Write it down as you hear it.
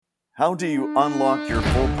How do you unlock your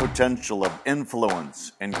full potential of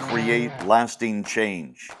influence and create lasting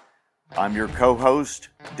change? I'm your co-host,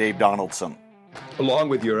 Dave Donaldson. Along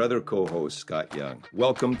with your other co-host, Scott Young.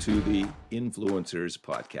 Welcome to the Influencers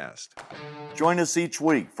Podcast. Join us each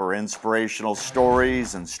week for inspirational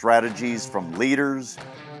stories and strategies from leaders,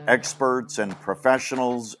 experts, and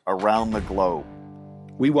professionals around the globe.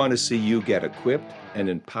 We want to see you get equipped and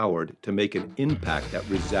empowered to make an impact that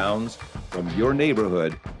resounds from your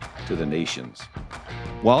neighborhood to the nations.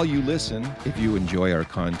 While you listen, if you enjoy our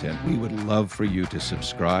content, we would love for you to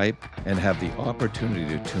subscribe and have the opportunity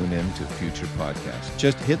to tune in to future podcasts.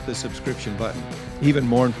 Just hit the subscription button. Even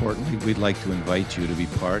more importantly, we'd like to invite you to be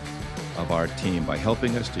part of our team by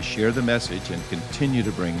helping us to share the message and continue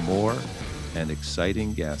to bring more and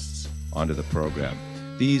exciting guests onto the program.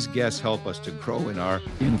 These guests help us to grow in our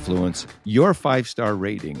influence. Your 5-star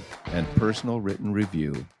rating and personal written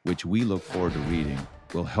review, which we look forward to reading,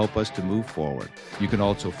 will help us to move forward. You can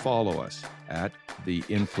also follow us at the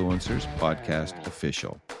Influencers Podcast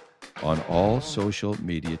Official on all social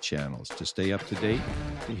media channels to stay up to date,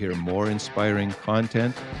 to hear more inspiring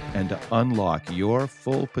content, and to unlock your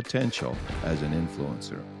full potential as an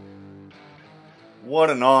influencer.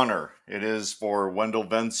 What an honor it is for Wendell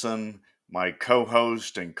Vinson, my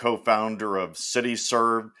co-host and co-founder of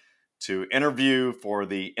CityServe, to interview for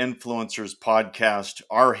the Influencers Podcast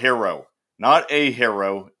our hero, not a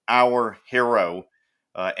hero, our hero,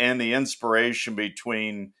 and the inspiration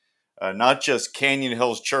between not just Canyon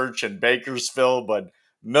Hills Church in Bakersfield, but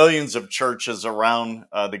millions of churches around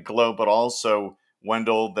the globe, but also,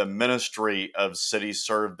 Wendell, the ministry of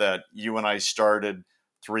CityServe that you and I started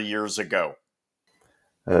 3 years ago.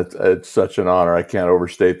 It's such an honor. I can't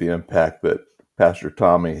overstate the impact that Pastor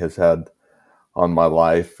Tommy has had on my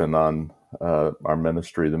life and on our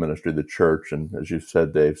ministry, the ministry of the church. And as you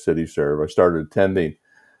said, Dave, CityServe. I started attending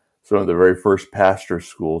some of the very first pastor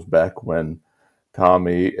schools back when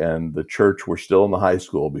Tommy and the church were still in the high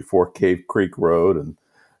school before Cave Creek Road, and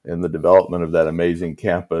in the development of that amazing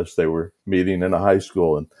campus, they were meeting in a high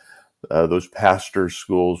school. And those pastor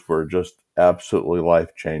schools were just absolutely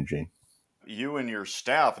life-changing. You and your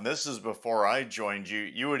staff, and this is before I joined you,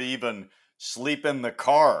 you would even sleep in the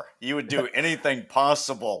car. You would do anything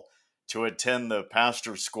possible to attend the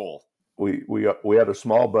pastor school. We had a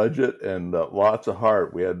small budget and lots of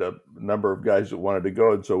heart. We had a number of guys that wanted to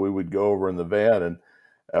go, and so we would go over in the van,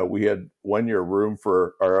 and we had 1 year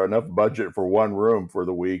enough budget for one room for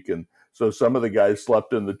the week, and so some of the guys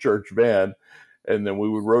slept in the church van, and then we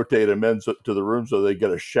would rotate them into the room so they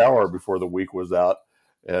get a shower before the week was out.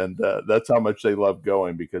 And that's how much they loved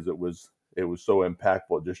going, because it was so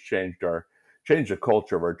impactful. It just changed the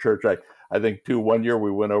culture of our church. I think too, 1 year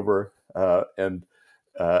we went over and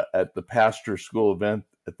at the pastor school event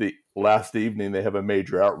at the last evening, they have a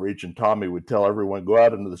major outreach, and Tommy would tell everyone, go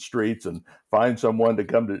out into the streets and find someone to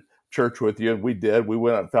come to church with you. And we did. We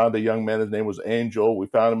went out and found a young man. His name was Angel. We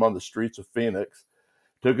found him on the streets of Phoenix,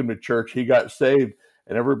 took him to church. He got saved,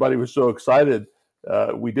 and everybody was so excited.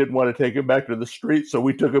 We didn't want to take him back to the street, so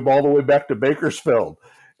we took him all the way back to Bakersfield,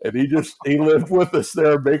 and he lived with us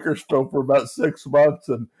there in Bakersfield for about 6 months,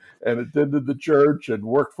 and attended the church and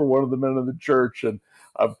worked for one of the men in the church. And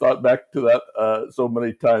I've thought back to that so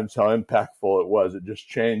many times, how impactful it was. It just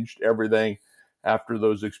changed everything. After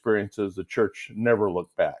those experiences, the church never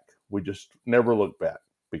looked back. We just never looked back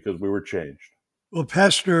because we were changed. Well,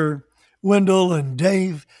 Pastor Wendell and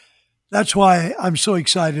Dave, that's why I'm so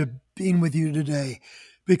excited being with you today,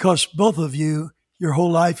 because both of you, your whole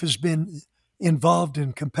life has been involved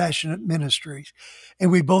in compassionate ministries, and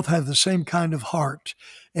we both have the same kind of heart.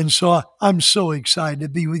 And so I'm so excited to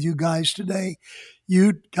be with you guys today.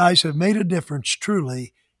 You guys have made a difference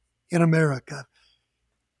truly in America,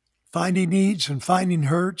 finding needs and finding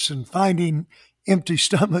hurts and finding empty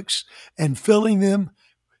stomachs and filling them.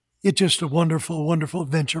 It's just a wonderful, wonderful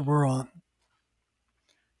adventure we're on.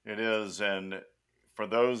 It is, and for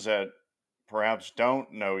those that perhaps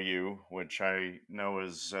don't know you, which I know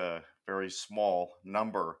is a very small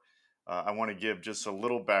number, I want to give just a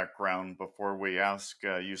little background before we ask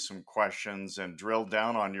you some questions and drill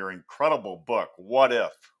down on your incredible book, What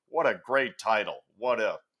If? What a great title, What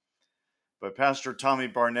If? But Pastor Tommy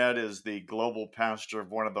Barnett is the global pastor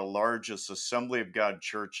of one of the largest Assembly of God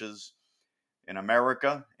churches in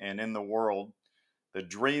America and in the world, the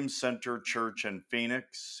Dream Center Church in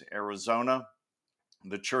Phoenix, Arizona.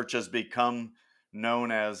 The church has become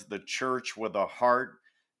known as the Church with a Heart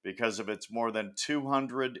because of its more than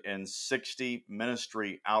 260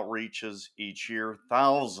 ministry outreaches each year.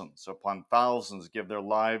 Thousands upon thousands give their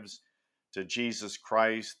lives to Jesus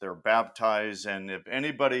Christ. They're baptized. And if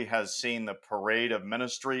anybody has seen the parade of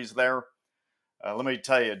ministries there, let me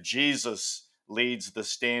tell you, Jesus leads the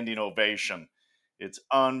standing ovation. It's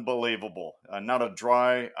unbelievable. Not a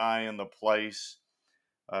dry eye in the place.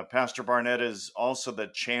 Pastor Barnett is also the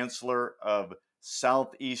chancellor of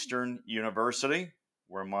Southeastern University,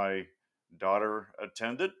 where my daughter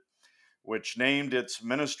attended, which named its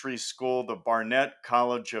ministry school the Barnett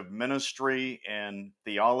College of Ministry and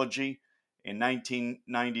Theology. In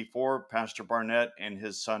 1994, Pastor Barnett and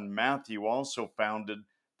his son Matthew also founded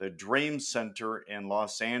the Dream Center in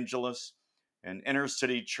Los Angeles, an inner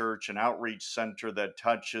city church and outreach center that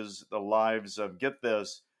touches the lives of, get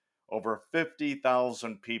this, over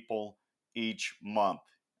 50,000 people each month.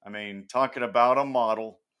 I mean, talking about a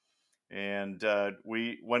model. And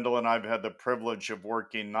Wendell and I have had the privilege of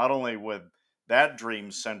working not only with that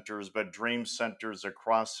Dream Centers, but Dream Centers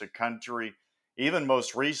across the country, even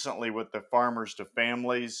most recently with the Farmers to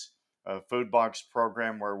Families food box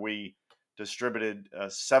program, where we distributed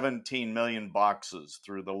 17 million boxes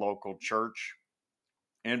through the local church.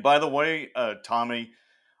 And by the way, Tommy,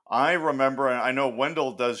 I remember, and I know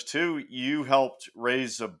Wendell does too, you helped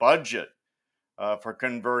raise a budget for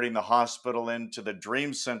converting the hospital into the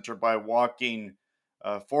Dream Center by walking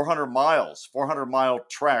 400 miles, 400-mile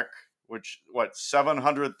trek, which,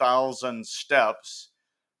 700,000 steps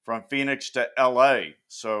from Phoenix to LA.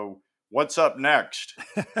 So what's up next?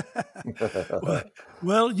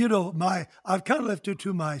 Well, I've kind of left it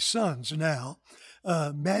to my sons now.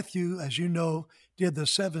 Matthew, as you know, did the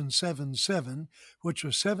 777, which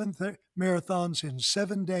was marathons in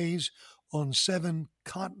 7 days on 7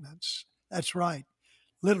 continents. That's right.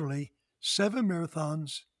 Literally 7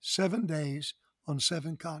 marathons, 7 days on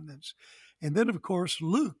 7 continents. And then, of course,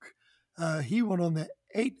 Luke, he went on the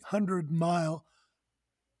 800-mile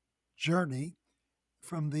journey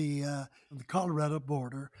from the Colorado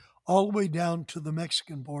border all the way down to the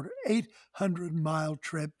Mexican border, 800-mile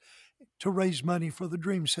trip to raise money for the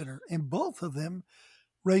Dream Center. And both of them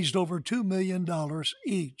raised over $2 million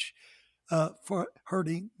each for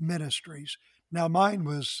hurting ministries. Now, mine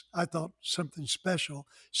was, I thought, something special,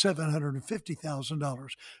 $750,000,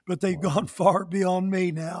 but they've gone far beyond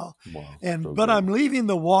me now. Wow, but I'm leaving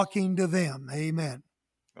the walking to them. Amen.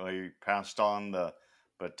 Well, you passed on the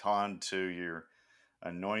baton to your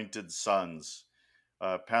anointed sons.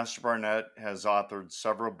 Pastor Barnett has authored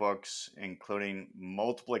several books, including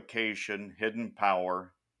Multiplication, Hidden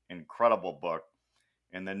Power, incredible book,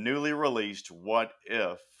 and the newly released What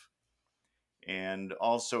If, and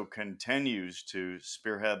also continues to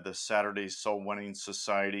spearhead the Saturday Soul Winning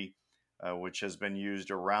Society, which has been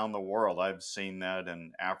used around the world. I've seen that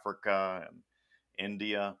in Africa and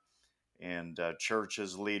India, and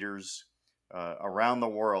churches, leaders around the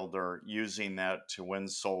world are using that to win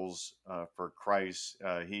souls for Christ.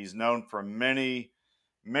 He's known for many,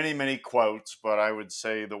 many, many quotes, but I would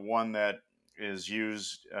say the one that is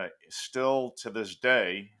used still to this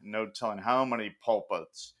day, no telling how many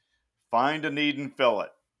pulpits: find a need and fill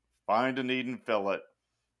it. Find a need and fill it.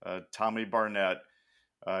 Tommy Barnett.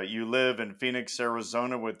 You live in Phoenix,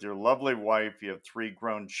 Arizona with your lovely wife. You have 3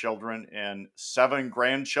 grown children and 7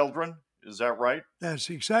 grandchildren. Is that right?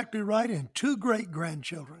 That's exactly right. And 2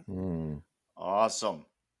 great-grandchildren. Awesome.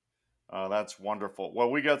 That's wonderful.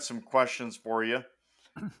 Well, we got some questions for you.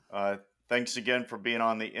 Thanks again for being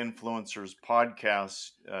on the Influencers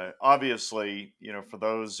podcast. Obviously, for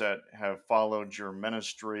those that have followed your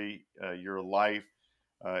ministry, your life,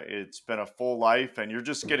 it's been a full life and you're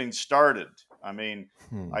just getting started. I mean,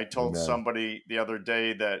 I told somebody the other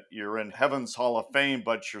day that you're in Heaven's Hall of Fame,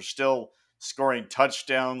 but you're still scoring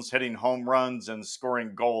touchdowns, hitting home runs, and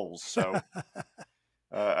scoring goals. So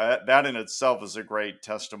that in itself is a great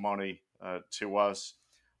testimony to us.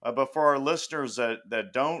 But for our listeners that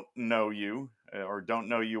don't know you or don't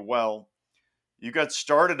know you well, you got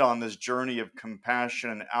started on this journey of compassion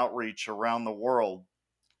and outreach around the world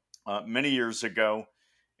many years ago,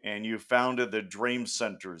 and you founded the Dream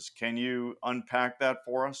Centers. Can you unpack that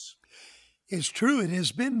for us? It's true. It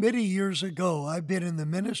has been many years ago. I've been in the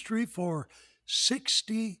ministry for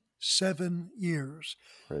 67 years.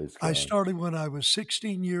 Praise I God. started when I was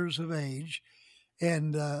 16 years of age,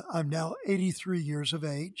 and I'm now 83 years of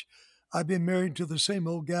age. I've been married to the same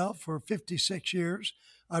old gal for 56 years.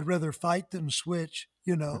 I'd rather fight than switch,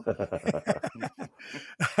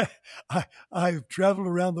 I've traveled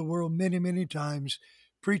around the world many, many times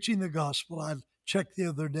preaching the gospel. I checked the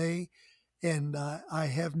other day, and I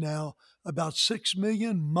have now about 6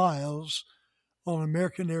 million miles on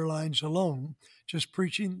American Airlines alone, just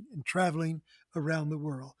preaching and traveling around the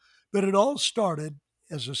world. But it all started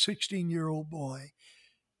as a 16-year-old boy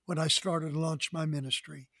when I started to launch my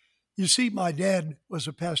ministry. You see, my dad was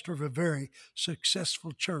a pastor of a very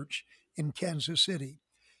successful church in Kansas City.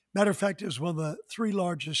 Matter of fact, it was one of the three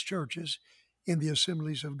largest churches in the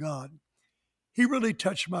Assemblies of God. He really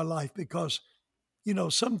touched my life because,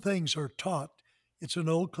 some things are taught. It's an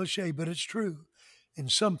old cliche, but it's true.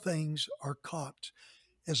 And some things are caught.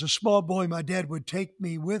 As a small boy, my dad would take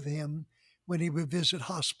me with him when he would visit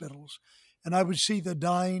hospitals, and I would see the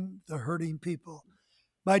dying, the hurting people.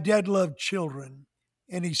 My dad loved children,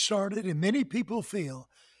 and he started, and many people feel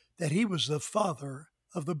that he was the father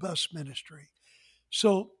of the bus ministry.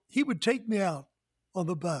 So he would take me out on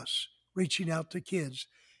the bus, reaching out to kids,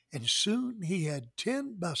 and soon he had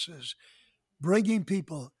 10 buses bringing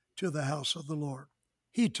people to the house of the Lord.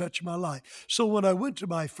 He touched my life. So when I went to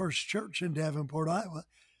my first church in Davenport, Iowa,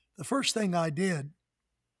 the first thing I did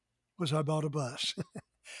was I bought a bus.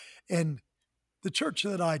 And the church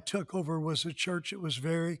that I took over was a church that was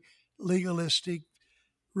very legalistic,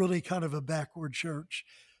 really kind of a backward church.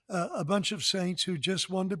 A bunch of saints who just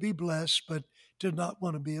wanted to be blessed, but did not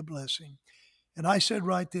want to be a blessing. And I said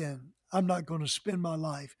right then, I'm not going to spend my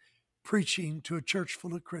life preaching to a church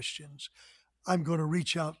full of Christians. I'm going to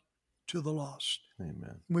reach out to the lost.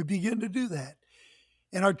 Amen. And we began to do that.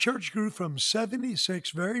 And our church grew from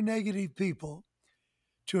 76 very negative people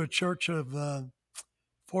to a church of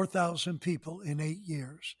 4,000 people in 8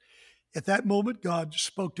 years. At that moment, God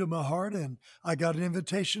spoke to my heart, and I got an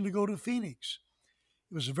invitation to go to Phoenix.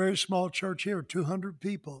 It was a very small church here, 200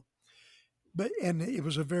 people. And it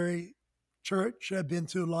was a very church that had been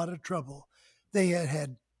through a lot of trouble. They had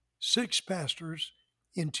had 6 pastors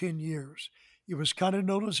in 10 years. It was kind of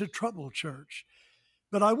known as a troubled church.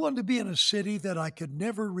 But I wanted to be in a city that I could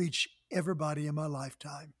never reach everybody in my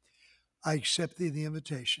lifetime. I accepted the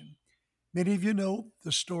invitation. Many of you know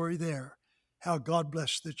the story there, how God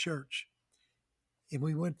blessed the church. And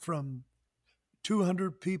we went from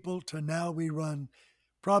 200 people to now we run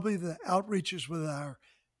probably the outreaches with our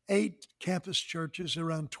 8 campus churches,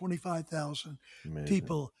 around 25,000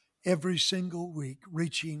 people every single week,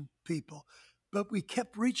 reaching people. But we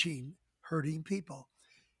kept reaching hurting people.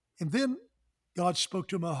 And then God spoke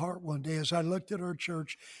to my heart one day as I looked at our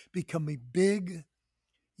church becoming big,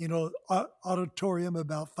 auditorium,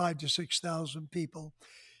 about 5,000 to 6,000 people,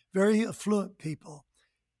 very affluent people.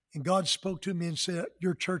 And God spoke to me and said,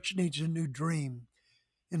 your church needs a new dream.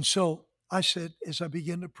 And so I said, as I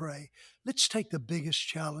began to pray, let's take the biggest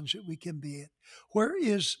challenge that we can be in. Where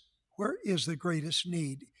is the greatest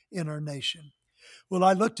need in our nation? Well,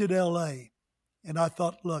 I looked at LA and I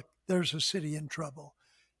thought, look, there's a city in trouble.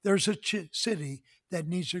 There's a city that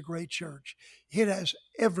needs a great church. It has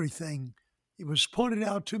everything. It was pointed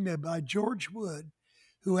out to me by George Wood,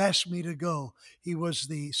 who asked me to go. He was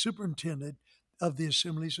the superintendent of the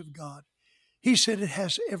Assemblies of God. He said it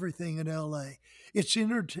has everything in LA. It's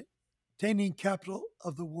entertaining capital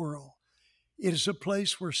of the world. It is a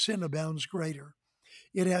place where sin abounds greater.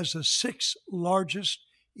 It has the 6th largest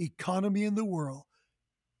economy in the world,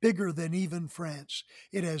 bigger than even France.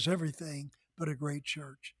 It has everything but a great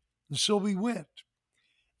church. And so we went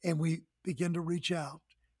and we began to reach out.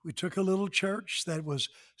 We took a little church that was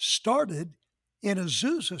started in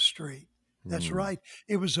Azusa Street. That's right.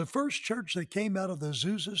 It was the first church that came out of the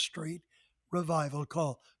Azusa Street revival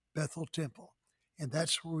called Bethel Temple. And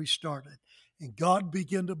that's where we started. And God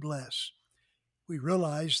began to bless. We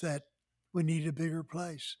realized that we needed a bigger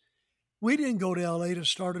place. We didn't go to LA to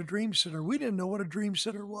start a dream center. We didn't know what a dream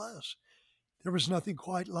center was. There was nothing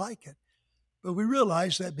quite like it. But we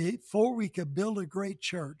realized that before we could build a great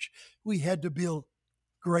church, we had to build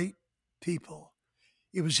great people.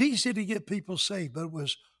 It was easy to get people saved, but it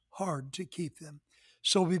was hard to keep them.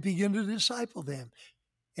 So we began to disciple them.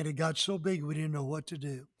 And it got so big we didn't know what to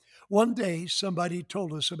do. One day, somebody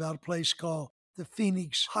told us about a place called the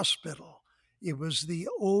Phoenix Hospital. It was the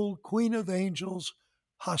old Queen of Angels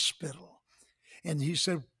Hospital. And he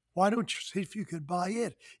said, why don't you see if you could buy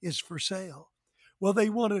it? It's for sale. Well, they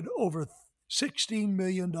wanted over $16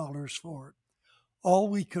 million for it. All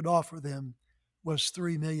we could offer them was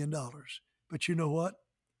 $3 million. But you know what?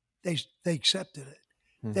 They accepted it.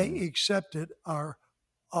 Mm-hmm. They accepted our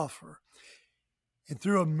offer. And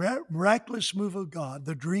through a miraculous move of God,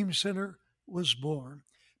 the Dream Center was born.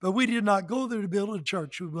 But we did not go there to build a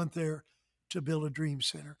church. We went there to build a Dream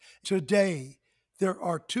Center. Today, there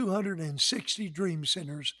are 260 Dream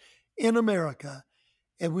Centers in America,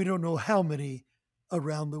 and we don't know how many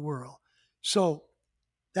around the world. So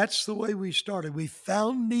that's the way we started. We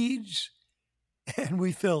found needs, and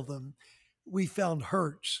we filled them. We found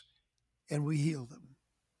hurts, and we healed them.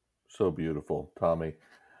 So beautiful, Tommy.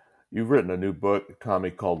 You've written a new book,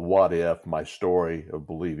 Tommy, called What If? My Story of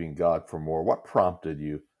Believing God for More. What prompted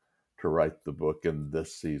you to write the book in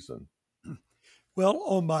this season? Well,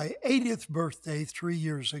 on my 80th birthday 3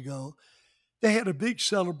 years ago, they had a big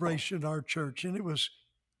celebration in our church, and it was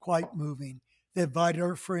quite moving. They invited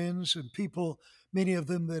our friends and people, many of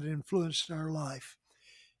them that influenced our life.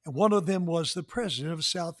 And one of them was the president of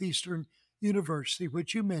Southeastern University,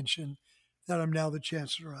 which you mentioned, that I'm now the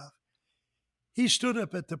chancellor of. He stood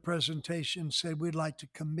up at the presentation and said, "We'd like to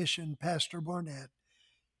commission Pastor Barnett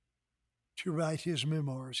to write his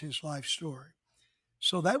memoirs, his life story."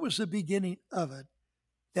 So that was the beginning of it,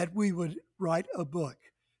 that we would write a book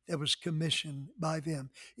that was commissioned by them.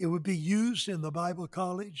 It would be used in the Bible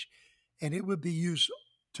college, and it would be used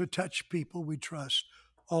to touch people we trust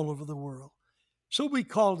all over the world. So we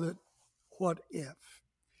called it What If?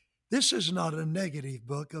 This is not a negative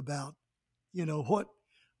book about,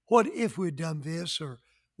 what if we'd done this or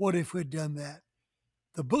what if we'd done that.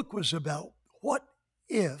 The book was about what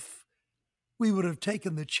if we would have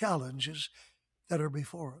taken the challenges that are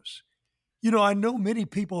before us. I know many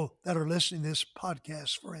people that are listening to this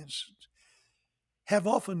podcast, for instance, have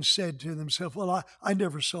often said to themselves, "Well, I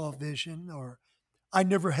never saw a vision," or "I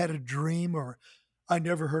never had a dream," or "I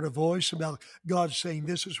never heard a voice about God saying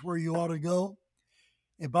this is where you ought to go."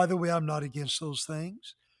 And by the way, I'm not against those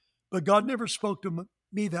things, but God never spoke to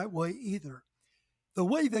me that way either. The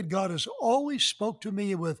way that God has always spoke to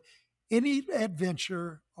me with any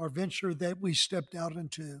adventure or venture that we stepped out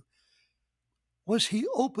into was He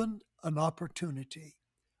opened an opportunity,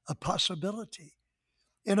 a possibility.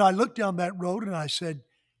 And I looked down that road and I said,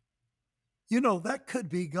 that could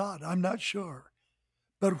be God. I'm not sure.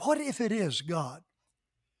 But what if it is God?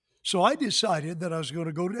 So I decided that I was going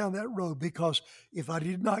to go down that road, because if I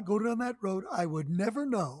did not go down that road, I would never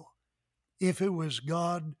know if it was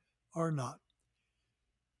God or not.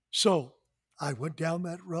 So I went down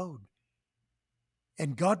that road,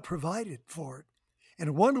 and God provided for it.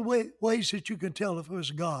 And one of the ways that you can tell if it was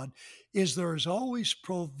God is there is always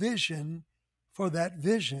provision for that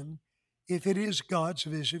vision if it is God's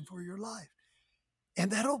vision for your life. And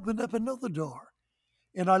that opened up another door.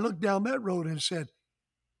 And I looked down that road and said,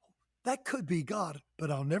 that could be God, but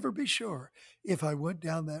I'll never be sure if I went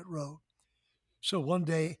down that road. So one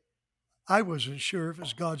day, I wasn't sure if it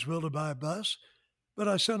was God's will to buy a bus, but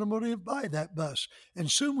I sent him money to buy that bus. And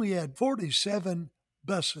soon we had 47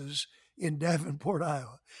 buses in Davenport,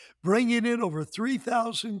 Iowa, bringing in over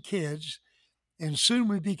 3,000 kids. And soon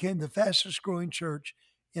we became the fastest growing church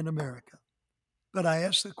in America. But I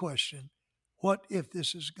asked the question, what if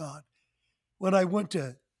this is God? When I went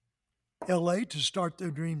to LA to start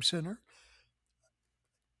the Dream Center,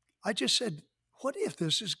 I just said, what if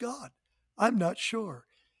this is God? I'm not sure.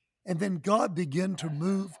 And then God began to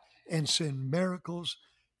move and send miracles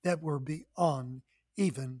that were beyond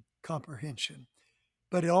even comprehension.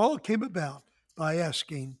 But it all came about by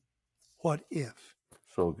asking, what if?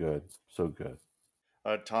 So good. So good.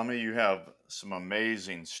 Tommy, you have some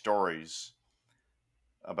amazing stories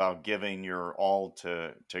about giving your all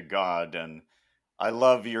to God, and I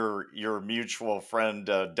love your mutual friend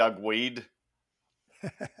Doug Weed.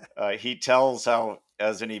 He tells how,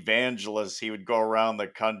 as an evangelist, he would go around the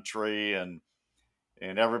country, and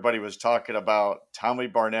everybody was talking about Tommy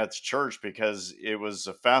Barnett's church because it was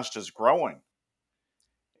the fastest growing.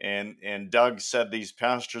 And Doug said these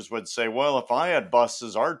pastors would say, "Well, if I had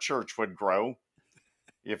buses, our church would grow.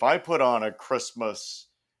 If I put on a Christmas,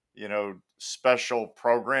 special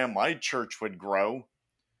program, my church would grow.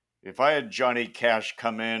 If I had Johnny Cash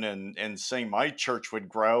come in and sing, my church would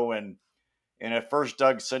grow." And at first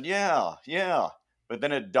Doug said, yeah. But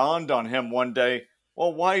then it dawned on him one day,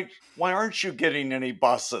 well, why aren't you getting any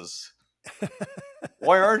buses?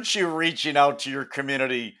 Why aren't you reaching out to your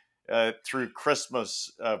community through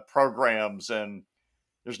Christmas programs? And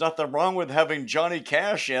there's nothing wrong with having Johnny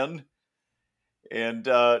Cash in. And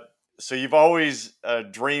so you've always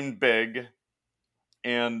dreamed big,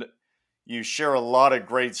 and you share a lot of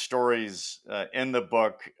great stories in the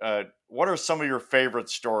book. What are some of your favorite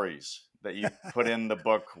stories that you put in the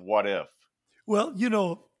book, What If? Well,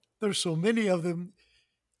 there's so many of them.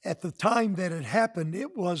 At the time that it happened,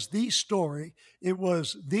 it was the story. It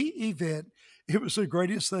was the event. It was the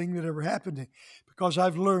greatest thing that ever happened to me, because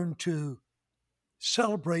I've learned to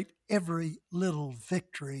celebrate every little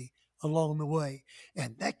victory along the way.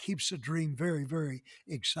 And that keeps the dream very, very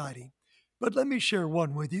exciting. But let me share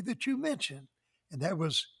one with you that you mentioned, and that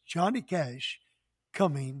was Johnny Cash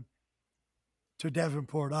coming to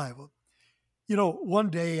Davenport, Iowa. One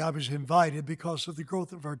day I was invited, because of the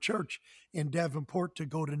growth of our church in Davenport, to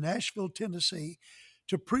go to Nashville, Tennessee,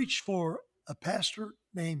 to preach for a pastor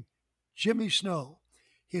named Jimmy Snow.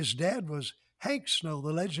 His dad was Hank Snow,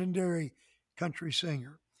 the legendary country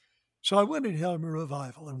singer. So I went and held him a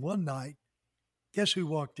revival. And one night, guess who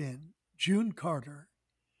walked in? June Carter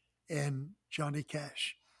and Johnny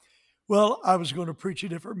Cash. Well, I was going to preach a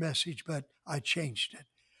different message, but I changed it.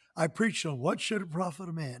 I preached on what should it profit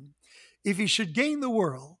a man if he should gain the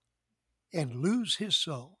world and lose his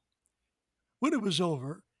soul. When it was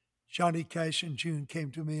over, Johnny Cash and June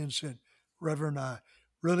came to me and said, Reverend, I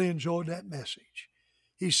really enjoyed that message.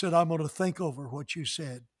 He said, I'm going to think over what you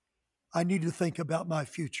said. I need to think about my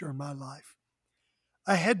future and my life.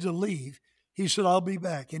 I had to leave. He said, I'll be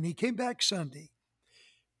back. And he came back Sunday.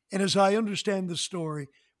 And as I understand the story,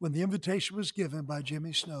 when the invitation was given by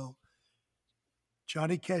Jimmy Snow,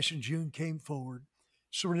 Johnny Cash and June came forward,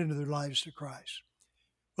 surrendered their lives to Christ.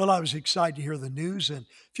 Well, I was excited to hear the news. And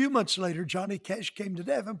a few months later, Johnny Cash came to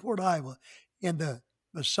Davenport, Iowa, in the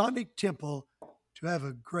Masonic Temple to have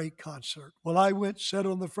a great concert. Well, I went, sat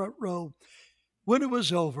on the front row. When it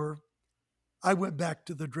was over, I went back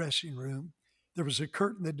to the dressing room. There was a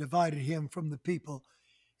curtain that divided him from the people.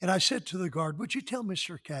 And I said to the guard, would you tell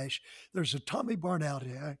Mr. Cash there's a Tommy Barnett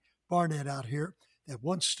out here that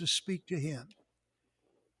wants to speak to him?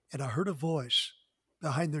 And I heard a voice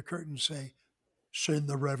behind the curtain say, send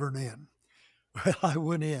the Reverend in. Well, I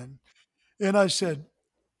went in and I said,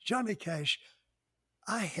 Johnny Cash,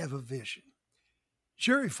 I have a vision.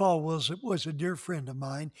 Jerry Falwell was a dear friend of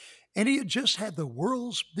mine, and he had just had the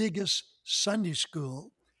world's biggest Sunday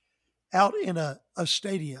school out in a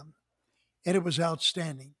stadium, and it was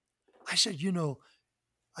outstanding. I said,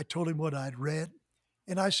 I told him what I'd read,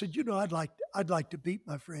 and I said, I'd like to beat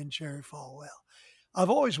my friend Jerry Falwell. I've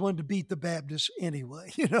always wanted to beat the Baptists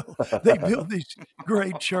anyway. They build these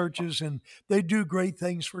great churches and they do great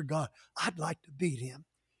things for God. I'd like to beat him.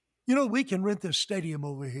 We can rent this stadium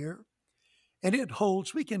over here, and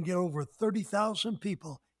we can get over 30,000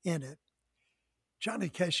 people in it. Johnny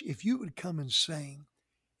Cash, if you would come and sing,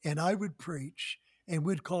 and I would preach, and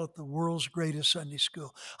we'd call it the world's greatest Sunday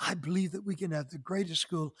school, I believe that we can have the greatest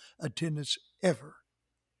school attendance ever.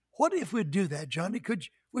 What if we'd do that, Johnny?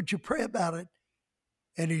 Would you pray about it?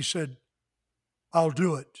 And he said, I'll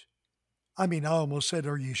do it. I almost said,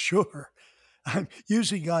 are you sure?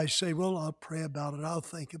 Usually guys say, well, I'll pray about it. I'll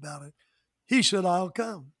think about it. He said, I'll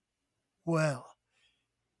come. Well,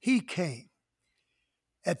 he came.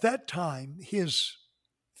 At that time, his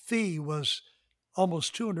fee was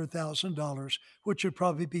almost $200,000, which would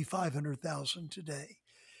probably be $500,000 today.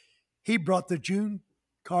 He brought the June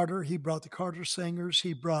Carter. He brought the Carter Singers.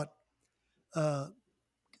 He brought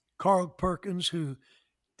Carl Perkins, who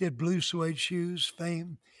did Blue Suede Shoes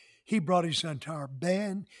fame. He brought his entire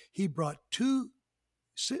band. He brought 2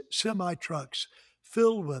 semi-trucks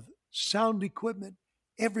filled with sound equipment,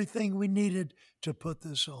 everything we needed to put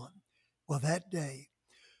this on. Well, that day,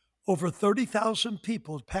 over 30,000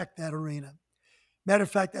 people packed that arena. Matter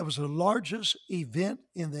of fact, that was the largest event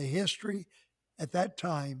in the history at that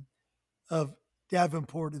time of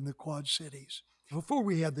Davenport and the Quad Cities. Before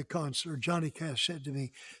we had the concert, Johnny Cash said to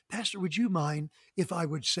me, Pastor, would you mind if I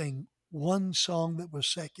would sing one song that was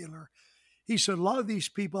secular? He said, a lot of these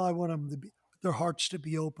people, I want them to be, their hearts to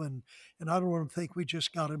be open, and I don't want them to think we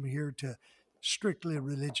just got them here to strictly a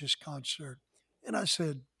religious concert. And I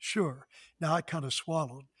said, sure. Now I kind of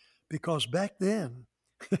swallowed, because back then,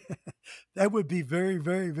 that would be very,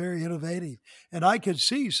 very, very innovative. And I could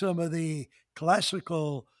see some of the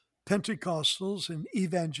classical Pentecostals and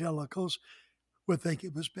evangelicals would think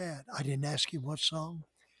it was bad. I didn't ask him what song,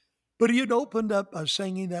 but he had opened up by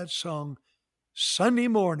singing that song, Sunday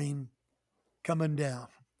Morning Coming Down.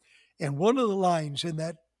 And one of the lines in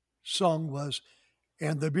that song was,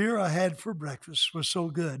 and the beer I had for breakfast was so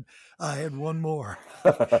good, I had one more.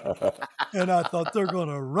 And I thought, they're going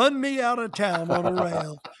to run me out of town on a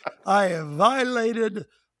rail. I have violated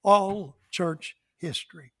all church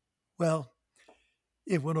history. Well,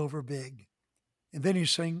 it went over big. And then he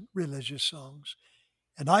sang religious songs.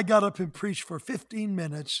 And I got up and preached for 15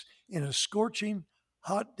 minutes in a scorching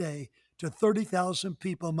hot day to 30,000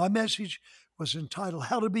 people. My message was entitled,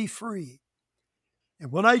 How to Be Free.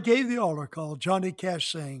 And when I gave the altar call, Johnny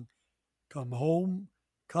Cash sang, come home,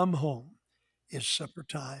 it's supper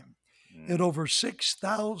time. And over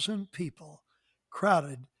 6,000 people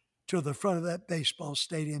crowded to the front of that baseball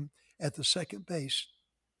stadium at the second base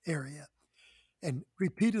area and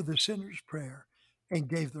repeated the sinner's prayer and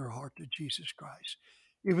gave their heart to Jesus Christ.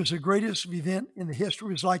 It was the greatest event in the history.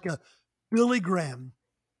 It was like a Billy Graham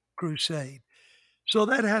crusade. So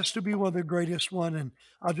that has to be one of the greatest one. And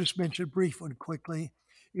I'll just mention a brief one quickly.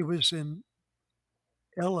 It was in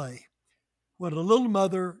L.A. when a little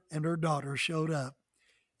mother and her daughter showed up.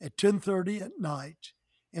 at 10:30 at night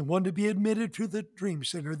and wanted to be admitted to the Dream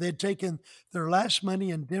Center. They'd taken their last money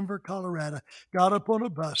in Denver, Colorado, got up on a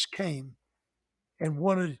bus, came, and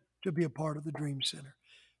wanted to be a part of the Dream Center.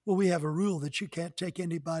 Well, we have a rule that you can't take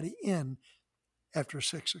anybody in after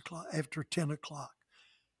 6 o'clock, after 10 o'clock.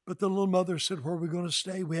 But the little mother said, where are we going to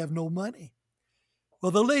stay? We have no money.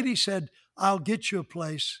 Well, the lady said, I'll get you a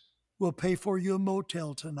place. We'll pay for you a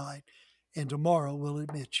motel tonight, and tomorrow we'll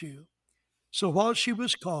admit you. So while she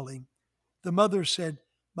was calling, the mother said,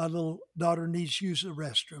 my little daughter needs to use the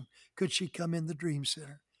restroom. Could she come in the Dream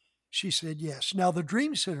Center? She said, yes. Now, the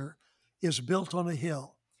Dream Center is built on a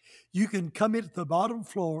hill. You can come in at the bottom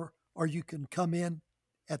floor, or you can come in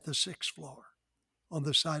at the 6th floor on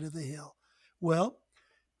the side of the hill. Well,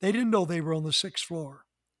 they didn't know they were on the 6th floor.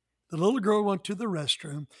 The little girl went to the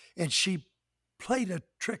restroom, and she played a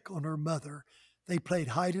trick on her mother. They played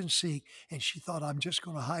hide and seek, and she thought, I'm just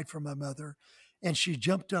going to hide from my mother. And she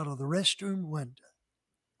jumped out of the restroom window,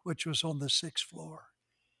 which was on the 6th floor,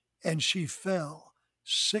 and she fell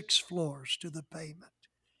 6 floors to the pavement.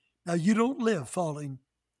 Now, you don't live falling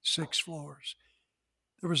 6 floors.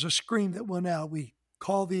 There was a scream that went out. We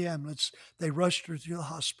called the ambulance. They rushed her to the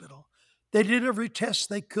hospital. They did every test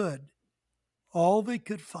they could. All they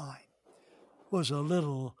could find was a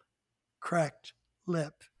little cracked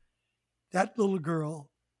lip. That little girl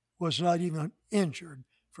was not even injured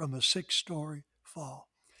from a 6-story fall.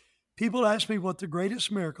 People ask me what the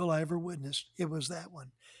greatest miracle I ever witnessed. It was that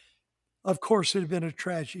one. Of course, it had been a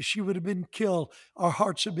tragedy. She would have been killed. Our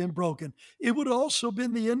hearts had been broken. It would also have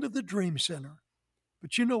been the end of the Dream Center.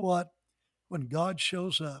 But you know what? When God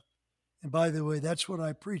shows up, and by the way, that's what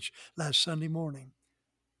I preached last Sunday morning,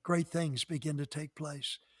 great things begin to take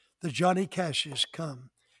place. The Johnny Cashes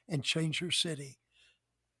come and change your city.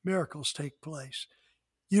 Miracles take place.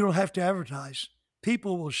 You don't have to advertise.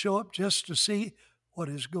 People will show up just to see what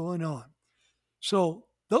is going on. So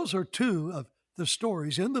those are 2 of the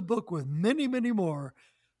stories in the book, with many, many more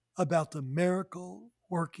about the miracle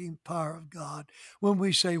working power of God. When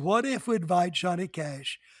we say, what if we invite Johnny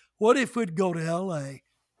Cash? What if we'd go to L.A.?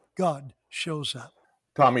 God shows up.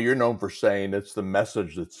 Tommy, you're known for saying it's the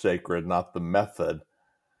message that's sacred, not the method.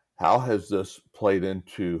 How has this played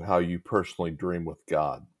into how you personally dream with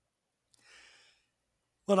God?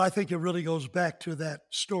 Well, I think it really goes back to that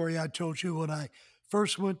story I told you when I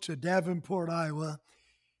first went to Davenport, Iowa,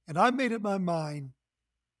 and I made up my mind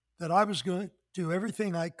that I was going to do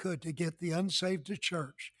everything I could to get the unsaved to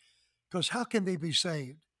church, because how can they be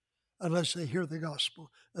saved unless they hear the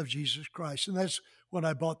gospel of Jesus Christ? And that's when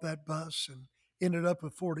I bought that bus and ended up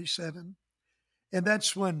with 47. And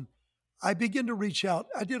that's when I began to reach out.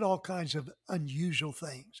 I did all kinds of unusual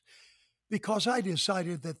things because I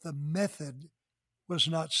decided that the method was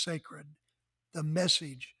not sacred. The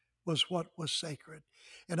message was what was sacred.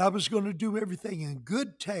 And I was going to do everything in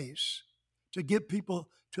good taste to get people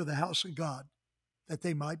to the house of God that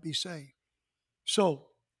they might be saved. So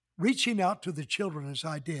reaching out to the children as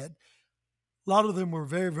I did, a lot of them were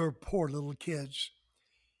very, very poor little kids.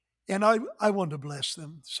 And I wanted to bless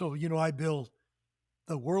them. So, I built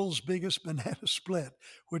the world's biggest banana split,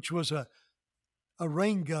 which was a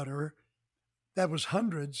rain gutter that was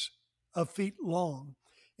hundreds of feet long.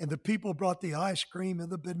 And the people brought the ice cream and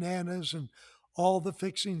the bananas and all the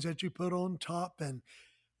fixings that you put on top. And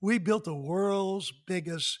we built the world's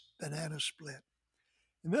biggest banana split.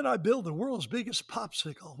 And then I built the world's biggest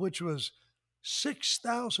popsicle, which was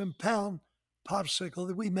 6,000-pound popsicle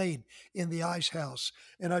that we made in the ice house.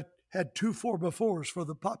 And I had 2 4x4s for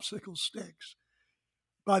the popsicle sticks.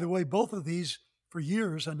 By the way, both of these for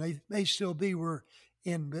years, and they may still be, were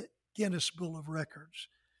in the Guinness Book of Records.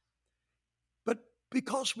 But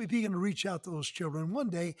because we began to reach out to those children, one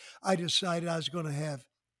day I decided I was going to have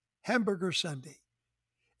Hamburger Sunday.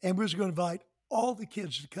 And we was going to invite all the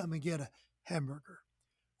kids to come and get a hamburger.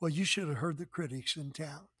 Well, you should have heard the critics in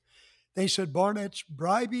town. They said, Barnett's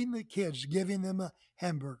bribing the kids, giving them a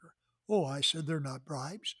hamburger. Oh, I said, they're not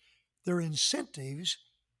bribes. They're incentives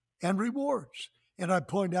and rewards. And I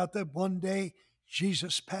pointed out that one day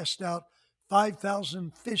Jesus passed out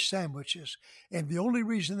 5,000 fish sandwiches. And the only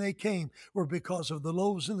reason they came were because of the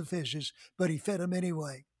loaves and the fishes, but he fed them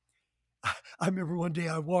anyway. I remember one day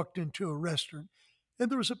I walked into a restaurant and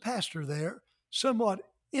there was a pastor there, somewhat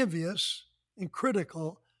envious and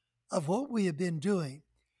critical of what we had been doing.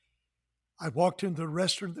 I walked into the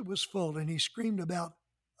restaurant that was full and he screamed about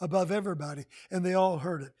above everybody and they all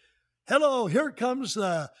heard it. Hello, here comes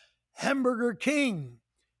the Hamburger King.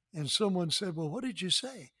 And someone said, well, what did you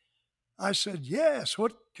say? I said, yes,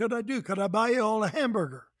 what could I do? Could I buy you all a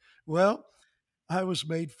hamburger? Well, I was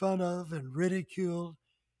made fun of and ridiculed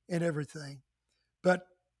and everything. But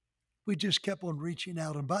we just kept on reaching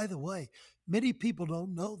out. And by the way, many people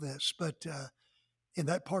don't know this, but in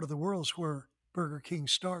that part of the world is where Burger King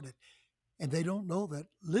started. And they don't know that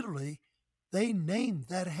literally they named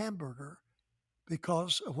that hamburger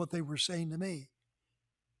because of what they were saying to me.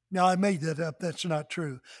 Now, I made that up. That's not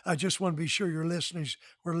true. I just want to be sure your listeners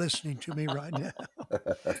were listening to me right now.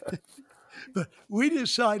 But we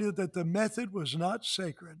decided that the method was not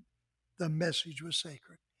sacred. The message was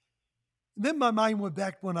sacred. And then my mind went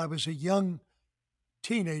back when I was a young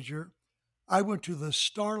teenager. I went to the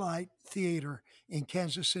Starlight Theater in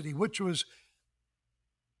Kansas City, which was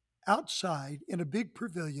outside in a big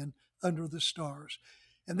pavilion under the stars.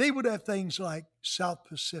 And they would have things like South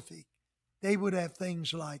Pacific. They would have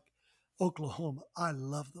things like Oklahoma. I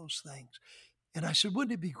love those things. And I said,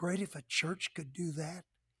 wouldn't it be great if a church could do that?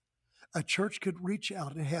 A church could reach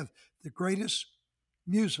out and have the greatest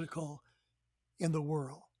musical in the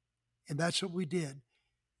world. And that's what we did.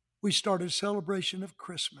 We started Celebration of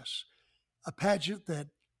Christmas, a pageant that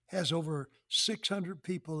has over 600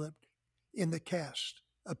 people in the cast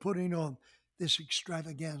of putting on this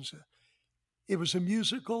extravaganza. It was a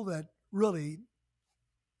musical that really,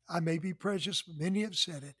 I may be prejudiced, but many have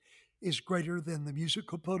said it, is greater than the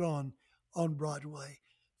musical put on Broadway.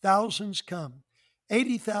 Thousands come.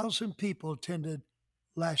 80,000 people attended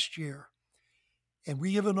last year. And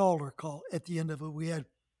we give an altar call at the end of it. We had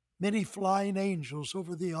many flying angels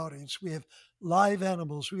over the audience. We have live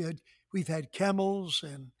animals. We've had camels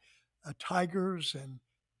and tigers and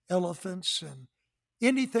elephants and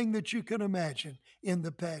anything that you can imagine in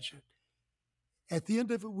the pageant. At the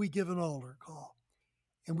end of it, we give an altar call.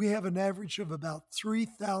 And we have an average of about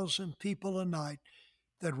 3,000 people a night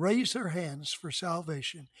that raise their hands for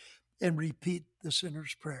salvation and repeat the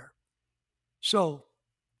sinner's prayer. So,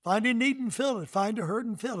 find a need and fill it. Find a hurt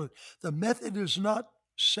and fill it. The method is not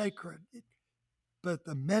sacred, but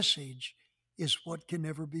the message is what can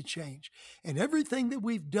never be changed. And everything that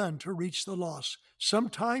we've done to reach the lost,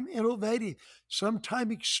 sometime innovative,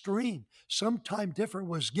 sometime extreme, sometime different,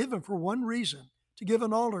 was given for one reason, to give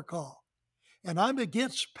an altar call. And I'm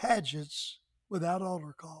against pageants without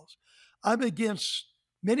altar calls. I'm against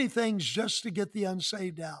many things just to get the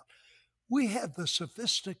unsaved out. We have the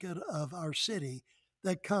sophisticate of our city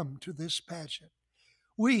that come to this pageant.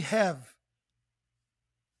 We have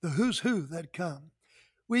the who's who that come.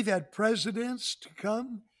 We've had presidents to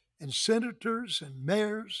come and senators and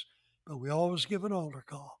mayors, but we always give an altar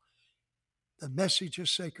call. The message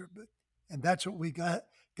is sacred, and that's what we got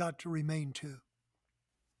to remain to.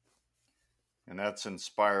 And that's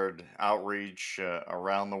inspired outreach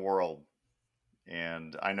around the world.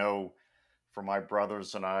 And I know for my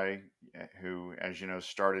brothers and I, who, as you know,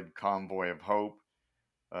 started Convoy of Hope,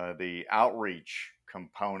 the outreach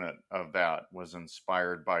component of that was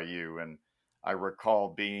inspired by you. And I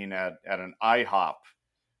recall being at an IHOP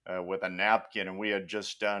with a napkin, and we had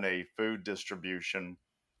just done a food distribution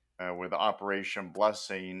with Operation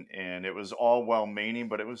Blessing, and it was all well-meaning,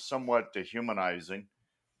 but it was somewhat dehumanizing.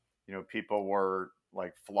 You know, people were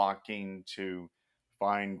like flocking to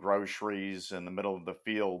find groceries in the middle of the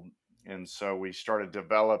field. And so we started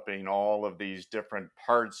developing all of these different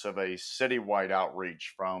parts of a citywide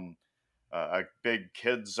outreach, from a big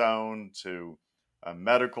kid zone to a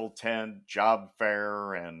medical tent, job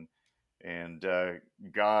fair, and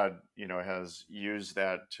God, you know, has used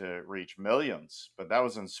that to reach millions. But that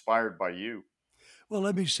was inspired by you. Well,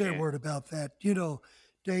 let me say a word about that. You know,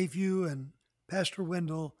 Dave, you and Pastor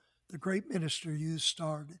Wendell, the great minister you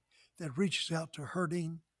started that reaches out to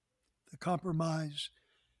hurting, the compromised,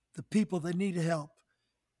 the people that need help,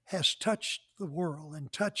 has touched the world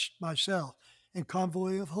and touched myself and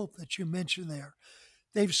Convoy of Hope that you mentioned there.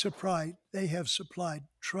 They have supplied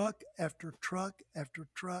truck after truck after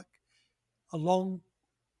truck, along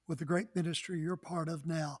with the great ministry you're part of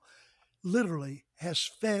now, literally has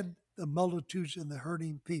fed the multitudes and the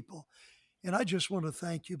hurting people. And I just want to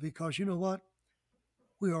thank you, because you know what?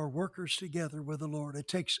 We are workers together with the Lord. It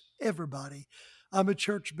takes everybody. I'm a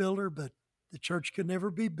church builder, but the church can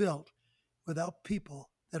never be built without people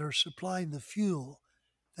that are supplying the fuel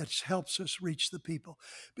that helps us reach the people.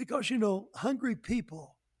 Because, you know, hungry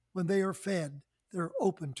people, when they are fed, they're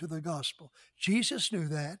open to the gospel. Jesus knew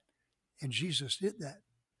that, and Jesus did that.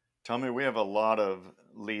 Tell me, we have a lot of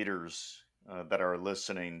leaders that are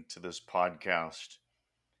listening to this podcast.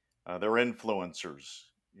 They're influencers,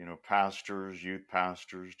 you know, pastors, youth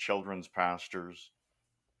pastors, children's pastors.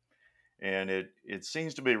 And it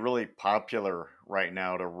seems to be really popular right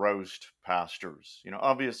now to roast pastors. You know,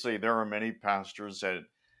 obviously there are many pastors that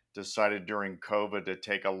decided during COVID to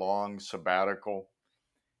take a long sabbatical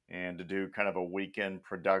and to do kind of a weekend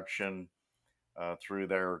production. through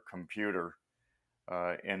their computer.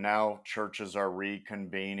 And now churches are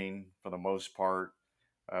reconvening for the most part.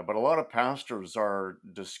 But a lot of pastors are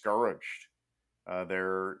discouraged.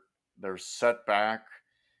 They're set back,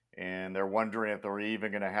 and they're wondering if they're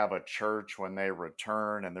even going to have a church when they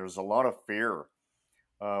return. And there's a lot of fear.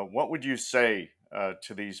 What would you say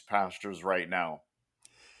to these pastors right now?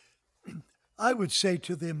 I would say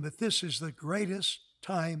to them that this is the greatest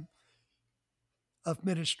time of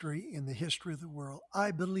ministry in the history of the world.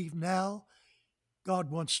 I believe now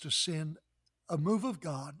God wants to send a move of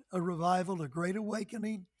God, a revival, a great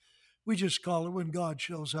awakening. We just call it when God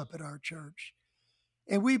shows up at our church.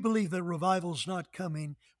 And we believe that revival is not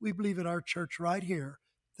coming. We believe at our church right here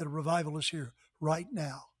that a revival is here right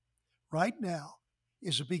now. Right now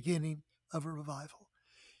is the beginning of a revival.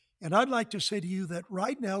 And I'd like to say to you that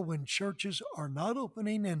right now, when churches are not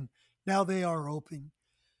opening, and now they are open,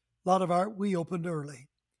 we opened early,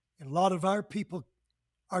 and a lot of our people,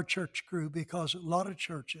 our church grew because a lot of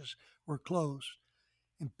churches were closed,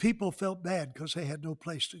 and people felt bad because they had no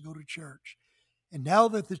place to go to church. And now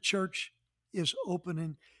that the church is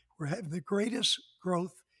opening, we're having the greatest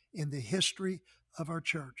growth in the history of our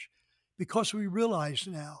church because we realize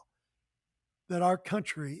now that our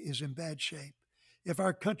country is in bad shape. If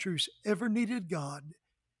our country's ever needed God,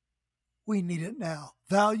 we need it now.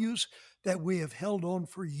 Values that we have held on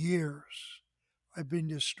for years have been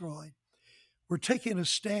destroyed. We're taking a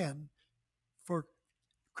stand for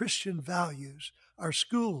Christian values. Our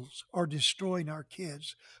schools are destroying our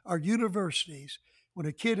kids. Our universities, when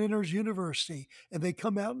a kid enters university and they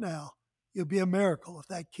come out now, it'll be a miracle if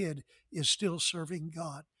that kid is still serving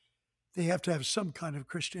God. They have to have some kind of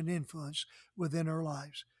Christian influence within our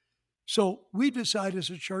lives. So we decide as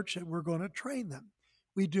a church that we're going to train them.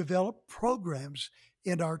 We develop programs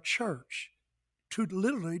in our church to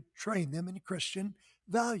literally train them in Christian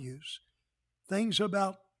values. Things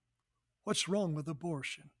about what's wrong with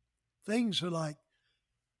abortion. Things like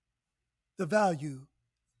the value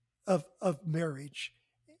of marriage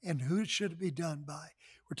and who should it be done by.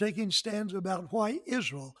 We're taking stands about why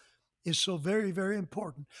Israel is so very, very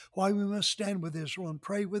important, why we must stand with Israel and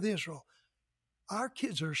pray with Israel. Our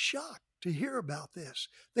kids are shocked to hear about this.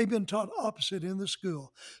 They've been taught opposite in the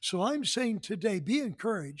school. So I'm saying today, be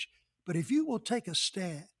encouraged, but if you will take a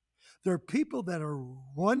stand, there are people that are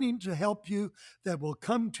wanting to help you that will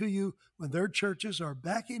come to you when their churches are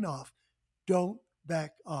backing off. Don't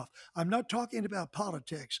back off. I'm not talking about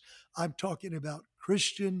politics. I'm talking about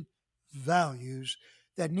Christian values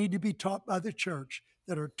that need to be taught by the church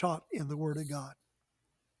that are taught in the Word of God.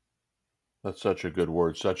 That's such a good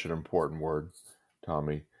word, such an important word,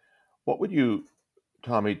 Tommy. What would you,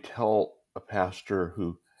 Tommy, tell a pastor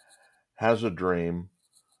who has a dream?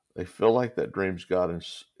 They feel like that dream's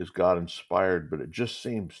is God inspired, but it just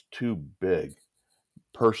seems too big.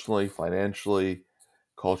 Personally, financially,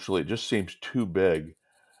 culturally, it just seems too big.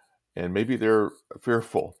 And maybe they're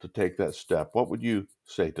fearful to take that step. What would you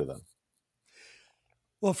say to them?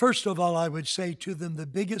 Well, first of all, I would say to them the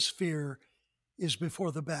biggest fear is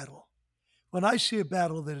before the battle. When I see a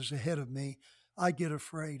battle that is ahead of me, I get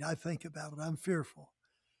afraid. I think about it. I'm fearful.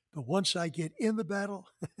 But once I get in the battle,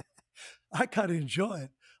 I kind of enjoy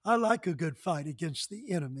it. I like a good fight against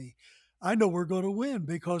the enemy. I know we're going to win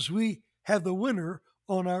because we have the winner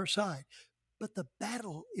on our side. But the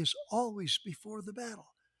battle is always before the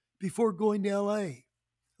battle, before going to LA.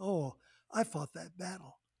 Oh, I fought that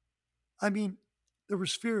battle. I mean, there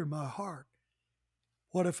was fear in my heart.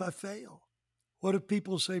 What if I fail? What if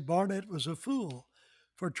people say Barnett was a fool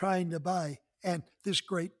for trying to buy and this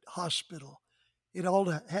great hospital? It all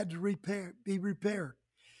had to be repaired.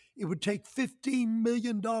 It would take $15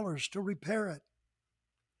 million to repair it.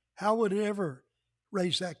 How would it ever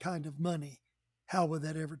raise that kind of money? How would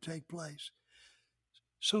that ever take place?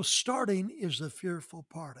 So starting is the fearful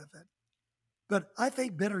part of it. But I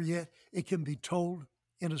think better yet, it can be told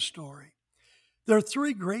in a story. There are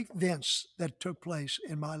three great events that took place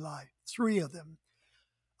in my life, three of them.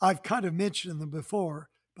 I've kind of mentioned them before,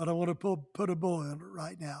 but I want to put a bow on it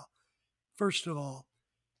right now. First of all,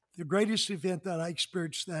 the greatest event that I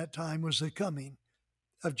experienced that time was the coming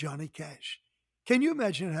of Johnny Cash. Can you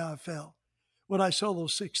imagine how I felt when I saw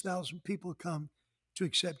those 6,000 people come to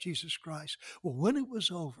accept Jesus Christ? Well, when it was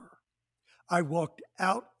over, I walked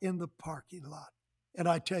out in the parking lot, and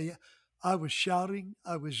I tell you, I was shouting,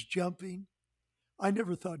 I was jumping. I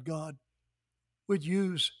never thought God would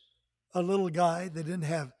use a little guy that didn't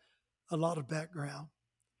have a lot of background,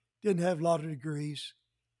 didn't have a lot of degrees,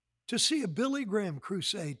 to see a Billy Graham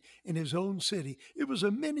crusade in his own city. It was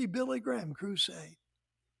a mini Billy Graham crusade.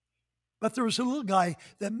 But there was a little guy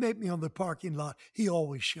that met me on the parking lot. He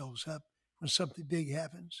always shows up when something big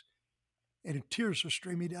happens, and tears are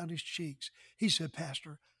streaming down his cheeks. He said,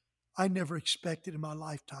 Pastor, I never expected in my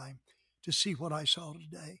lifetime to see what I saw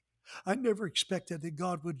today. I never expected that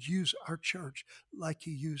God would use our church like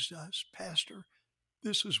he used us. Pastor,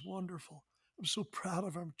 this is wonderful. I'm so proud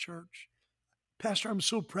of our church. Pastor, I'm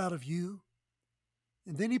so proud of you.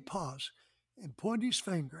 And then he paused and pointed his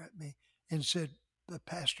finger at me and said, but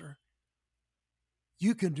Pastor,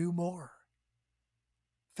 you can do more.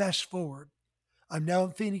 Fast forward. I'm now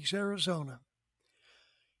in Phoenix, Arizona.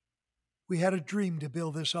 We had a dream to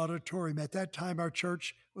build this auditorium. At that time, our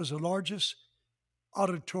church was the largest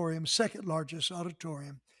auditorium, second largest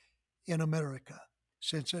auditorium in America.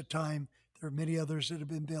 Since that time, there are many others that have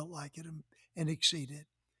been built like it and exceeded.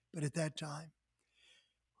 But at that time,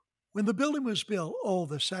 when the building was built,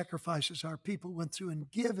 the sacrifices our people went through in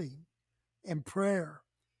giving and prayer,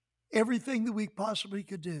 everything that we possibly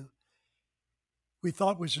could do, we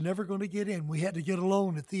thought was never going to get in. We had to get a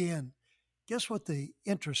loan at the end. Guess what the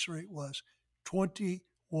interest rate was?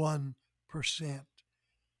 21%.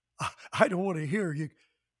 I don't want to hear you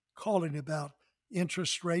calling about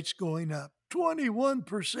interest rates going up.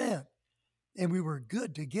 21%. And we were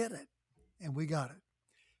good to get it, and we got it.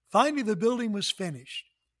 Finally, the building was finished.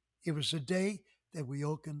 It was the day that we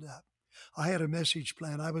opened up. I had a message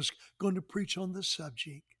plan. I was going to preach on the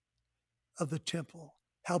subject of the temple,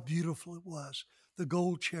 how beautiful it was, the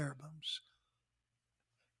gold cherubims,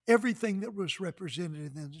 everything that was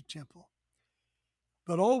represented in the temple.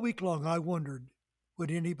 But all week long, I wondered,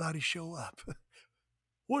 would anybody show up?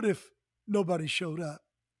 What if nobody showed up?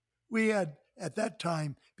 We had, at that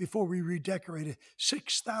time, before we redecorated,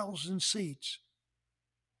 6,000 seats.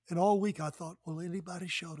 And all week I thought, will anybody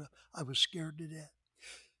show up? I was scared to death.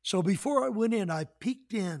 So before I went in, I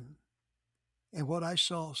peeked in, and what I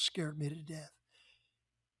saw scared me to death.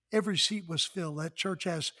 Every seat was filled. That church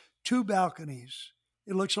has 2 balconies.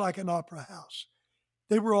 It looks like an opera house.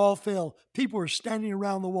 They were all filled. People were standing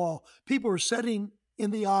around the wall. People were sitting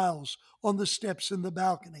in the aisles, on the steps in the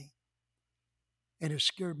balcony. And it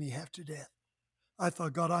scared me half to death. I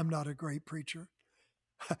thought, God, I'm not a great preacher.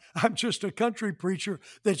 I'm just a country preacher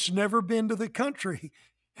that's never been to the country.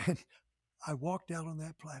 And I walked out on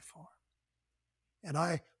that platform and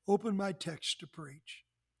I opened my text to preach,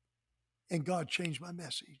 and God changed my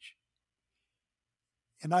message.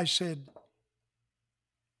 And I said,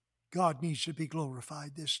 God needs to be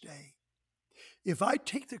glorified this day. If I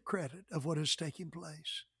take the credit of what is taking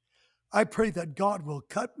place, I pray that God will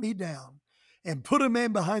cut me down and put a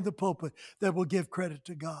man behind the pulpit that will give credit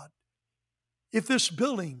to God. If this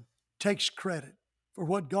building takes credit for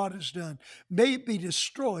what God has done, may it be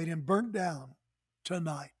destroyed and burnt down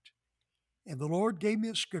tonight. And the Lord gave me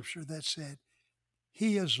a scripture that said,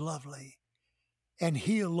 He is lovely, and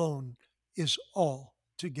He alone is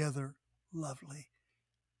altogether lovely.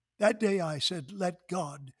 That day I said, let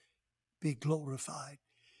God be glorified.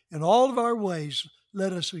 In all of our ways,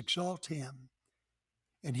 let us exalt Him,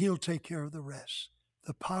 and He'll take care of the rest.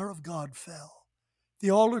 The power of God fell. The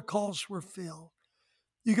altar calls were filled.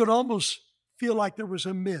 You could almost feel like there was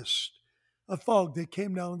a mist, a fog that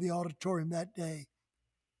came down in the auditorium that day.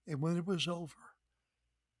 And when it was over,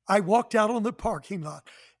 I walked out on the parking lot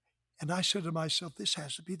and I said to myself, this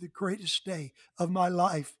has to be the greatest day of my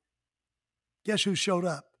life. Guess who showed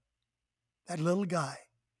up? That little guy.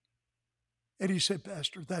 And he said,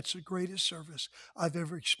 Pastor, that's the greatest service I've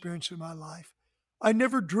ever experienced in my life. I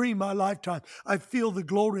never dreamed my lifetime I feel the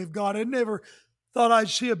glory of God. I never thought I'd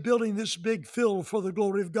see a building this big filled for the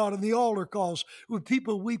glory of God, and the altar calls with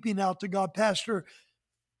people weeping out to God. Pastor,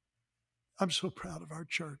 I'm so proud of our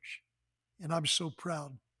church, and I'm so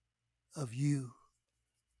proud of you.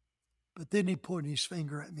 But then he pointed his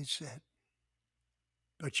finger at me and said,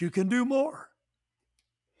 but you can do more.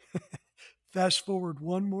 Fast forward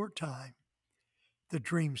one more time. The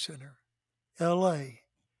Dream Center, L.A.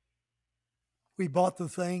 We bought the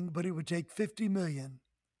thing, but it would take $50 million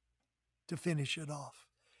to finish it off.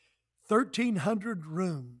 1,300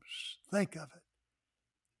 rooms, think of it.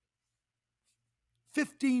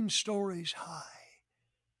 15 stories high.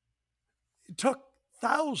 It took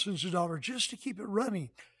thousands of dollars just to keep it running,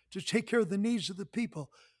 to take care of the needs of the people.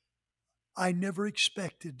 I never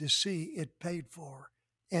expected to see it paid for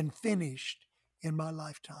and finished in my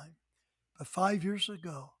lifetime. But 5 years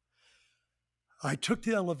ago, I took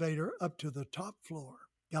the elevator up to the top floor,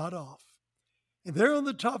 got off, and there on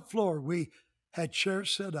the top floor, we had chairs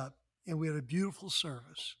set up and we had a beautiful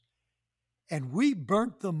service. And we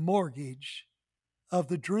burnt the mortgage of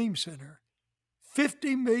the Dream Center.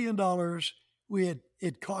 $50 million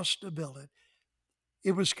it cost to build it.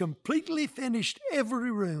 It was completely finished,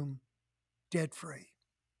 every room debt free.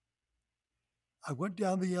 I went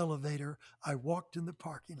down the elevator, I walked in the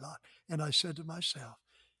parking lot, and I said to myself,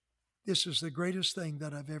 this is the greatest thing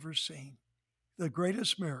that I've ever seen, the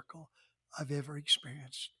greatest miracle I've ever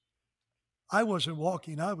experienced. I wasn't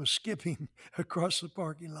walking, I was skipping across the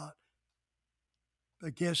parking lot.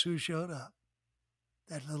 But guess who showed up?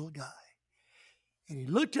 That little guy. And he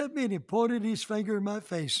looked at me and he pointed his finger in my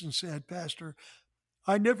face and said, Pastor,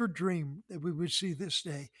 I never dreamed that we would see this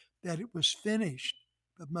day, that it was finished,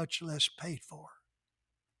 but much less paid for.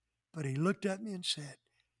 But he looked at me and said,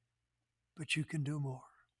 but you can do more.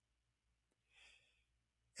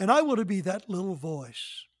 And I want to be that little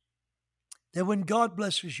voice that when God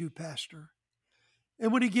blesses you, Pastor,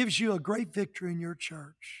 and when he gives you a great victory in your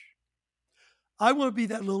church, I want to be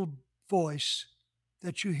that little voice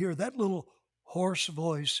that you hear, that little hoarse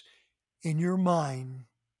voice in your mind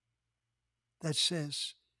that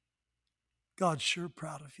says, God's sure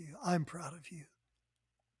proud of you. I'm proud of you,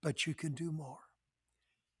 but you can do more.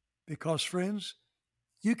 Because, friends,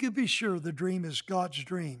 you can be sure the dream is God's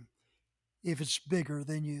dream if it's bigger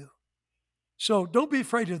than you. So don't be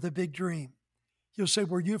afraid of the big dream. You'll say,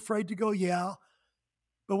 were you afraid to go? Yeah.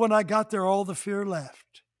 But when I got there, all the fear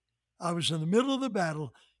left. I was in the middle of the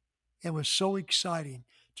battle and it was so exciting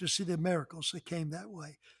to see the miracles that came that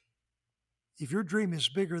way. If your dream is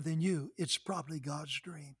bigger than you, it's probably God's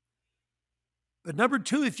dream. But number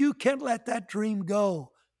two, if you can't let that dream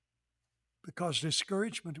go, because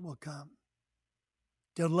discouragement will come,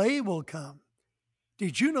 delay will come.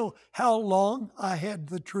 Did you know how long I had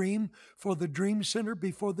the dream for the Dream Center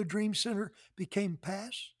before the Dream Center became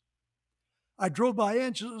PASS? I drove by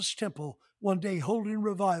Angelus Temple one day holding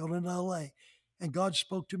revival in LA, and God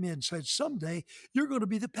spoke to me and said, someday you're going to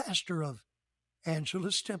be the pastor of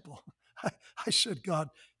Angelus Temple. I said, God,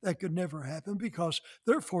 that could never happen because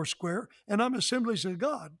they're Foursquare and I'm Assemblies of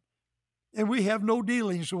God. And we have no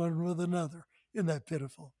dealings one with another. Isn't that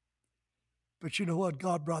pitiful? But you know what?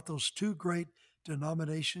 God brought those two great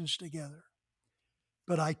denominations together.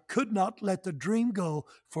 But I could not let the dream go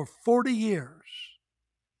for 40 years.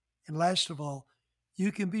 And last of all,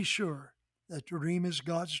 you can be sure that the dream is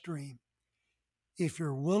God's dream if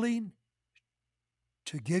you're willing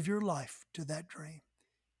to give your life to that dream,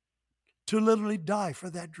 to literally die for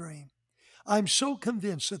that dream. I'm so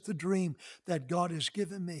convinced that the dream that God has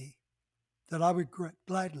given me, that I would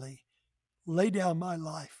gladly lay down my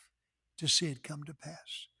life to see it come to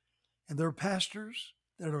pass. And there are pastors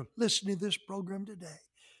that are listening to this program today.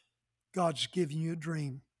 God's giving you a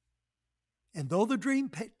dream. And though the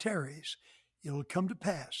dream tarries, it'll come to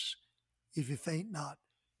pass if you faint not.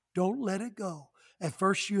 Don't let it go. At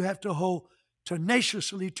first, you have to hold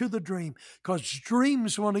tenaciously to the dream because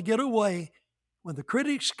dreams want to get away when the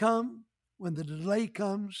critics come, when the delay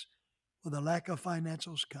comes, when the lack of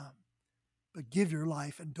financials come. But give your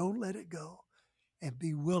life and don't let it go and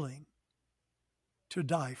be willing to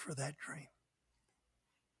die for that dream.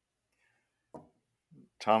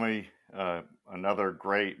 Tommy, another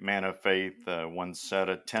great man of faith, once said,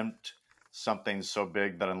 attempt something so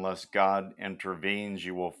big that unless God intervenes,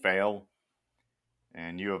 you will fail.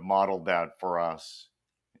 And you have modeled that for us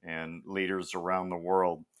and leaders around the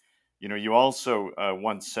world. You know, you also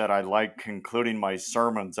once said, I like concluding my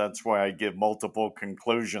sermons. That's why I give multiple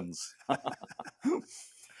conclusions.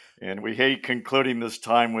 And we hate concluding this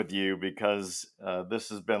time with you because this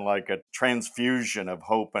has been like a transfusion of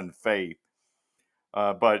hope and faith.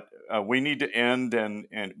 But we need to end,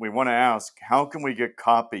 and we want to ask, how can we get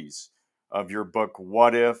copies of your book,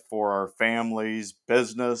 What If, for our families,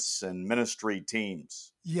 business, and ministry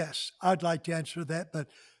teams? Yes, I'd like to answer that, but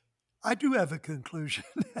I do have a conclusion.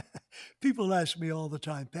 People ask me all the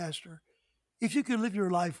time, Pastor, if you could live your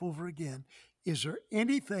life over again, is there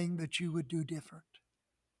anything that you would do different?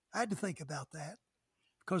 I had to think about that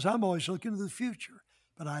because I'm always looking to the future.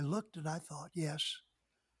 But I looked and I thought, yes,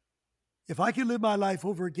 if I could live my life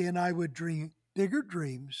over again, I would dream bigger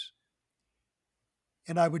dreams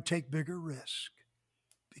and I would take bigger risks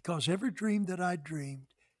because every dream that I dreamed,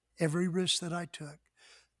 every risk that I took,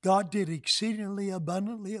 God did exceedingly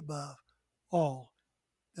abundantly above all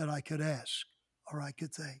that I could ask or I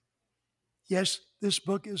could think. Yes, this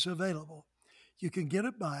book is available. You can get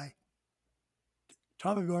it by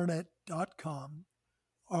TommyBarnett.com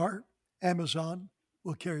or Amazon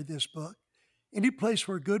will carry this book. Any place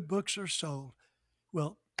where good books are sold,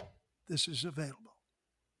 well, this is available.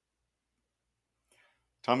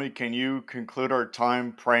 Tommy, can you conclude our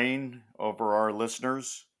time praying over our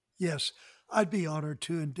listeners? Yes, I'd be honored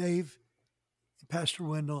to. And Dave and Pastor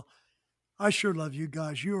Wendell, I sure love you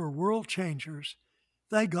guys. You are world changers.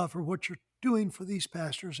 Thank God for what you're doing for these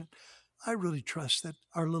pastors. And I really trust that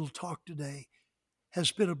our little talk today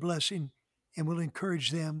has been a blessing and will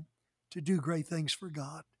encourage them to do great things for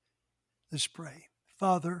God. Let's pray.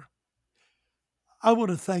 Father, I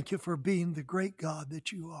want to thank you for being the great God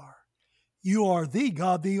that you are. You are the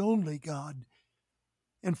God, the only God.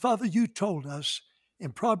 And Father, you told us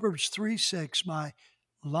in Proverbs 3:6, my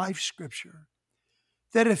life scripture,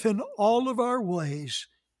 that if in all of our ways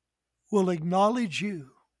we'll acknowledge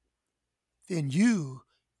you, then you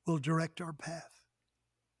will direct our path.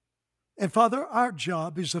 And Father, our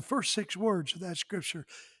job is the first 6 words of that scripture,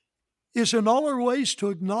 is in all our ways to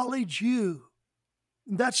acknowledge you.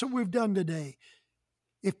 And that's what we've done today.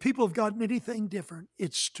 If people have gotten anything different,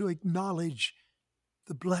 it's to acknowledge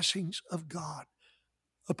the blessings of God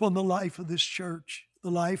upon the life of this church,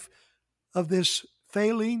 the life of this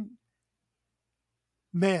failing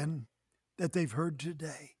man that they've heard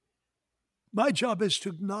today. My job is to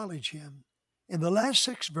acknowledge him. And the last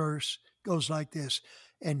 6 verse goes like this,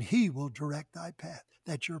 and he will direct thy path.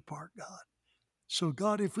 That's your part, God. So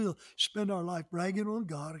God, if we'll spend our life bragging on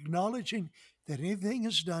God, acknowledging that anything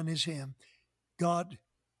is done is him, God,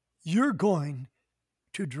 you're going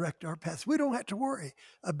to direct our path. We don't have to worry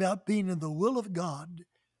about being in the will of God.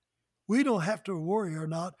 We don't have to worry or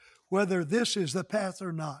not whether this is the path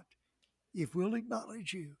or not. If we'll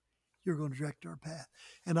acknowledge you, you're going to direct our path.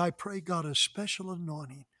 And I pray, God, a special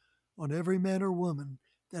anointing on every man or woman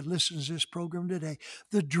that listens to this program today.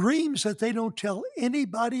 The dreams that they don't tell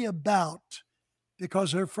anybody about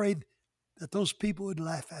because they're afraid that those people would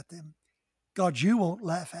laugh at them. God, you won't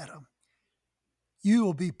laugh at them. You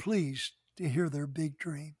will be pleased to hear their big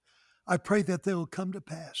dream. I pray that they will come to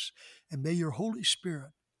pass, and may your Holy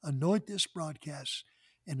Spirit anoint this broadcast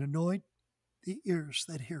and anoint the ears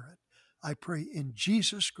that hear it. I pray in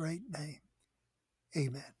Jesus' great name.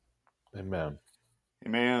 Amen. Amen.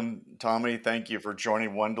 Amen. Tommy, thank you for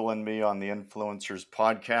joining Wendell and me on the Influencers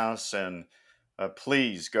Podcast. And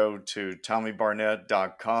please go to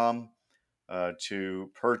TommyBarnett.com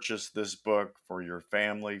to purchase this book for your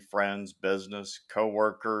family, friends, business,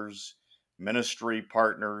 co-workers, ministry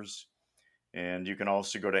partners. And you can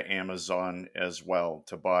also go to Amazon as well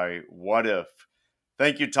to buy What If.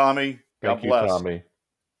 Thank you, Tommy. Thank you, Tommy.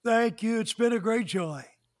 Thank you. It's been a great joy.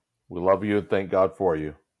 We love you and thank God for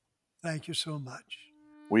you. Thank you so much.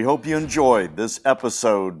 We hope you enjoyed this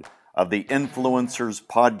episode of the Influencers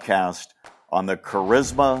Podcast on the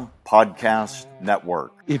Charisma Podcast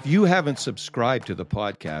Network. If you haven't subscribed to the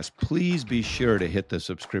podcast, please be sure to hit the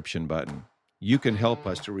subscription button. You can help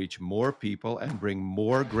us to reach more people and bring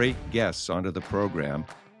more great guests onto the program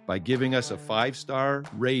by giving us a 5-star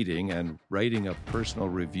rating and writing a personal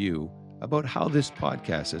review about how this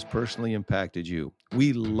podcast has personally impacted you.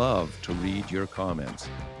 We love to read your comments.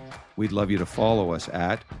 We'd love you to follow us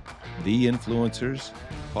at The Influencers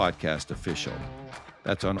Podcast Official.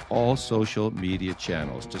 That's on all social media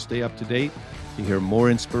channels to stay up to date, to hear more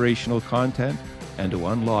inspirational content, and to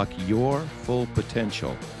unlock your full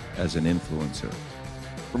potential as an influencer.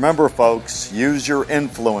 Remember, folks, use your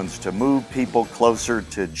influence to move people closer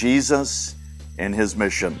to Jesus and his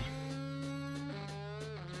mission.